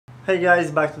Hey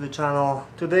guys, back to the channel.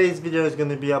 Today's video is going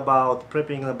to be about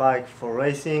prepping the bike for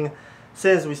racing.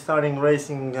 Since we're starting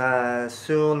racing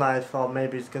soon, I thought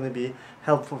maybe it's going to be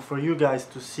helpful for you guys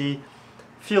to see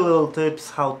a few little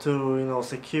tips how to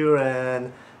secure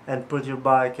and put your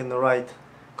bike in the right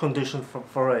condition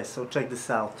for race. So check this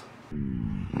out.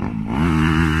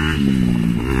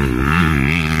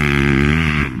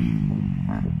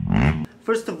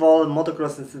 First of all,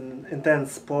 motocross is an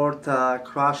intense sport.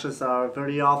 Crashes are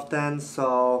very often,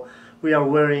 so we are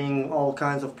wearing all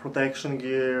kinds of protection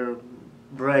gear,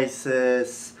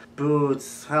 braces,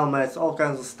 boots, helmets, all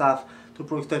kinds of stuff to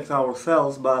protect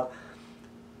ourselves, but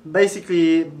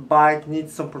basically bike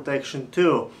needs some protection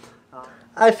too.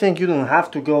 I think you don't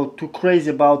have to go too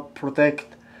crazy about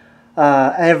protect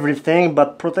everything,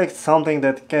 but protect something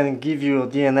that can give you a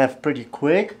DNF pretty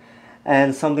quick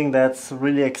and something that's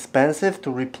really expensive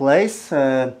to replace.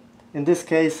 In this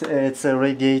case it's a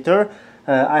radiator.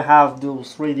 I have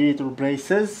those radiator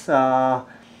braces. From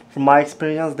my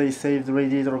experience, they saved the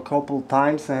radiator a couple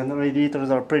times, and radiators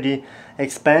are pretty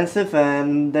expensive,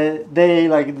 and they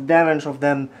like the damage of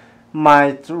them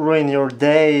might ruin your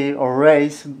day or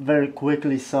race very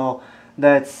quickly. So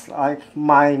that's like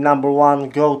my number one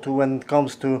go-to when it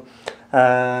comes to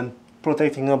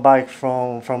protecting a bike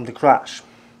from the crash.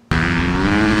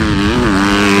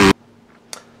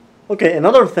 Okay,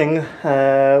 another thing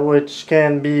which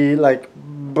can be like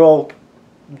broke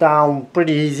down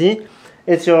pretty easy,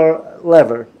 it's your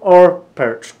lever or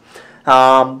perch.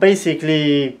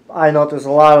 Basically, I notice a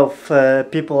lot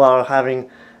of people are having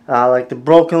like the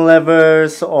broken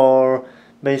levers, or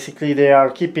basically they are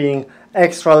keeping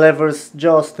extra levers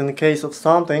just in case of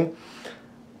something.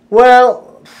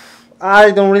 Well,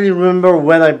 I don't really remember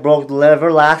when I broke the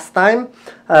lever last time.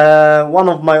 One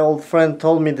of my old friends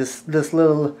told me this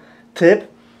little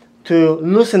tip to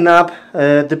loosen up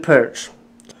the perch.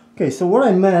 Okay, so what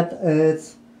I meant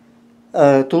is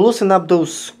to loosen up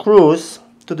those screws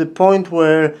to the point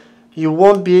where you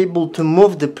won't be able to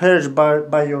move the perch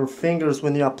by your fingers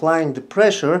when you're applying the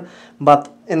pressure, but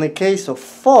in the case of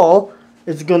fall,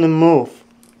 it's gonna move.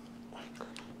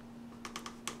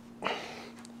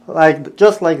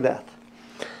 Just like that.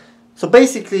 So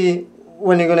basically,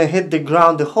 when you're gonna hit the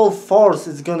ground, the whole force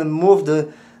is gonna move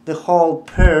the whole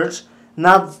perch.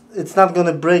 It's not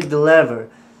gonna break the lever.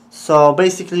 So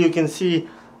basically, you can see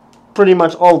pretty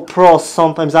much all pros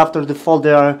sometimes after the fall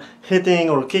they are hitting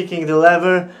or kicking the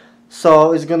lever.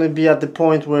 So it's gonna be at the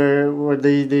point where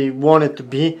they want it to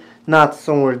be, not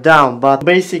somewhere down. But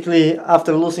basically,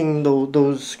 after loosening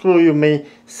those screws, you may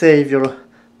save your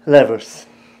levers.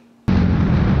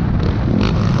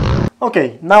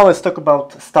 Okay, now let's talk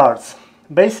about starts.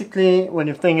 Basically, when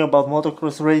you're thinking about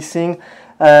motocross racing,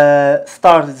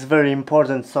 start is very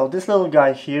important. So this little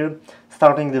guy here,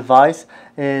 starting device,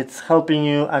 it's helping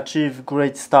you achieve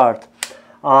great start.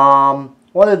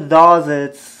 What it does,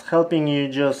 it's helping you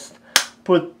just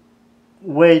put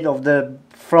weight of the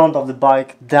front of the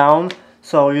bike down,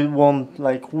 so you won't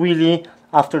like wheelie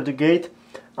after the gate.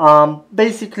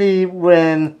 Basically,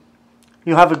 when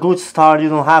you have a good start, you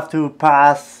don't have to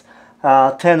pass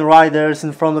 10 riders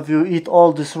in front of you, eat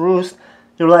all this roost.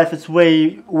 Your life is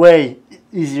way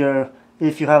easier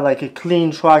if you have like a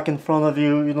clean track in front of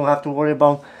you. You don't have to worry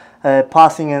about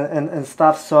passing and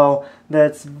stuff. So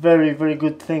that's very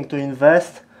good thing to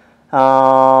invest,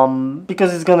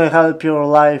 because it's gonna help your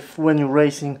life when you're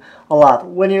racing a lot.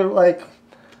 When you're like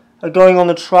going on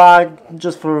the track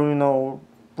just for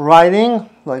riding,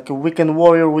 like a weekend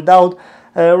warrior without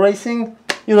racing,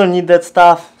 you don't need that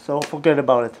stuff, so forget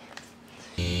about it.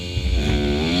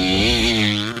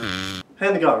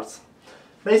 Handguards.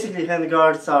 Basically,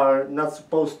 handguards are not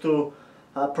supposed to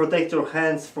protect your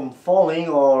hands from falling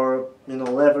or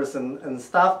levers and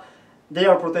stuff. They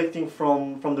are protecting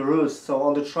from the roost. So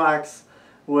on the tracks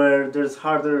where there's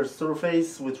harder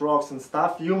surface with rocks and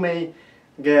stuff, you may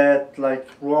get like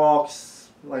rocks,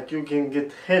 like you can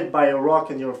get hit by a rock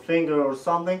in your finger or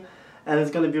something, and it's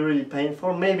going to be really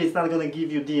painful. Maybe it's not going to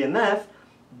give you DNF,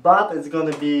 but it's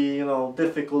going to be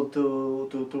difficult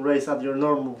to race at your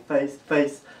normal pace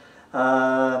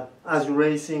as you're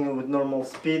racing with normal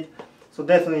speed. So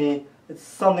definitely it's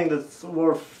something that's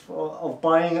worth of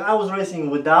buying. I was racing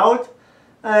without,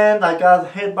 and I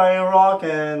got hit by a rock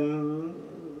and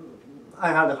I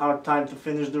had a hard time to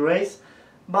finish the race.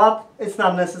 But it's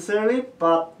not necessarily,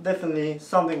 but definitely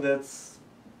something that's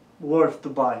worth to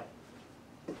buy.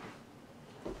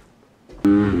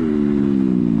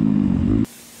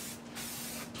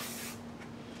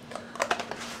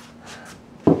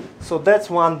 So that's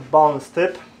one bonus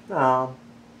tip.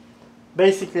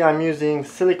 Basically, I'm using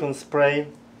silicone spray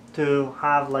to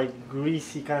have like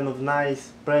greasy kind of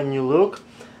nice brand new look.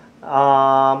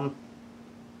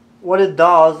 What it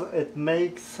does, it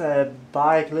makes a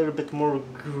bike a little bit more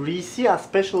greasy,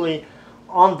 especially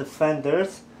on the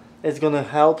fenders. It's gonna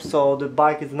help so the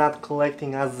bike is not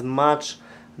collecting as much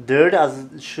dirt as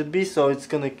it should be, so it's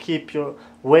gonna keep your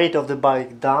weight of the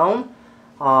bike down.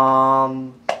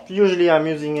 Usually I'm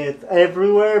using it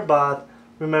everywhere, but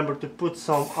remember to put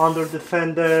some under the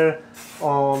fender,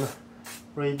 on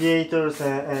radiators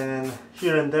and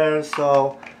here and there,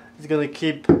 so it's gonna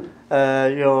keep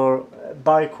your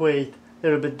bike weight a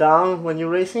little bit down when you're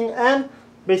racing, and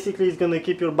basically it's gonna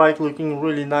keep your bike looking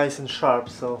really nice and sharp,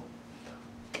 so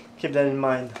keep that in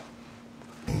mind.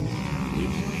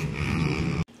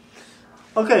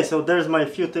 Okay, so there's my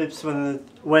few tips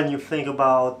when you think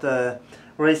about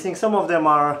racing. Some of them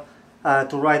are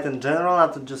to ride in general,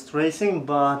 not to just racing,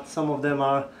 but some of them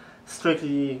are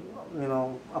strictly, you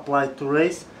know, applied to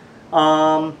race.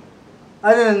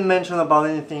 I didn't mention about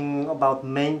anything about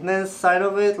maintenance side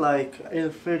of it, like air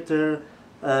filter,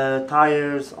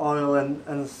 tires, oil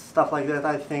and stuff like that.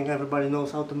 I think everybody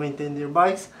knows how to maintain their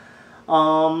bikes.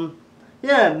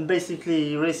 Yeah,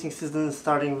 basically racing season is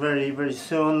starting very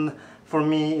soon. For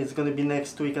me it's gonna be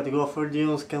next week at the Gopher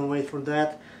Dunes, can't wait for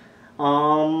that.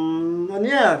 And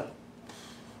yeah,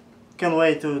 can't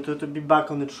wait to be back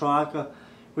on the track.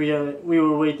 We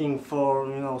were waiting for,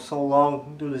 you know, so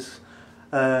long to do this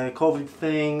COVID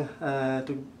thing,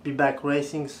 to be back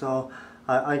racing, so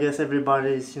I guess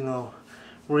everybody's, you know,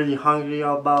 really hungry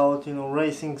about, you know,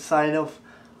 racing side of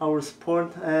our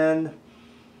sport. And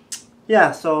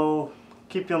yeah, so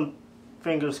keep your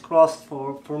fingers crossed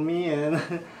for me, and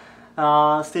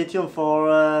stay tuned for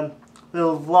a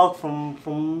little vlog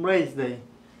from race day.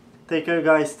 Take care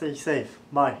guys, stay safe,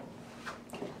 bye.